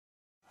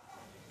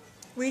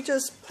We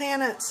just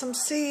planted some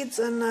seeds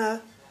in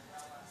the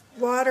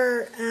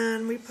water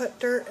and we put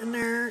dirt in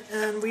there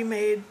and we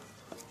made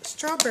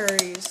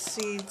strawberry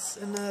seeds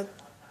in the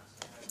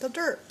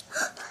dirt.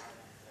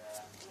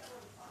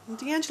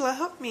 Deangela,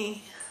 help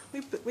me.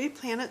 We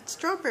planted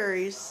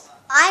strawberries.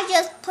 I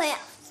just plant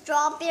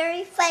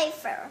strawberry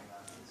flavor.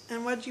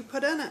 And what did you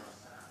put in it?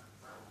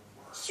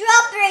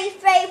 Strawberry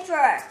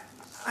flavor.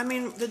 I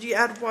mean, did you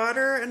add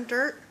water and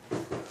dirt?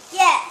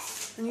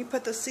 Yes. And you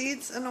put the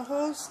seeds in the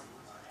holes?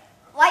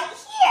 Right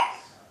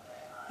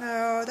here.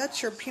 No,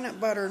 that's your peanut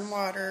butter and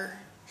water.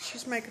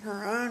 She's making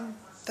her own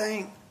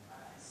thing.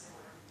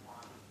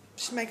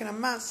 She's making a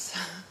mess.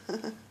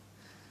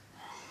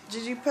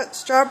 Did you put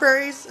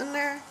strawberries in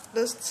there?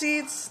 Those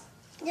seeds?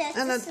 Yes.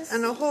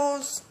 And the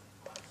holes?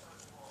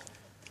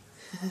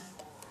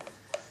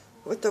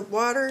 With the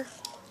water?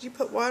 Did you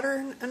put water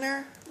in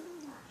there?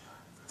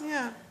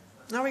 Yeah.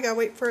 Now we gotta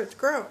wait for it to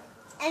grow.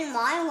 And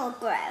mine will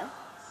grow.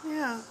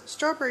 Yeah.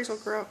 Strawberries will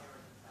grow.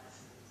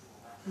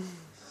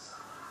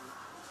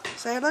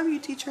 Say I love you,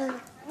 teacher.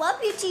 Love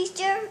you,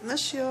 teacher.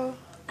 Miss you.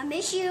 I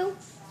miss you.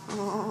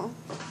 Aww.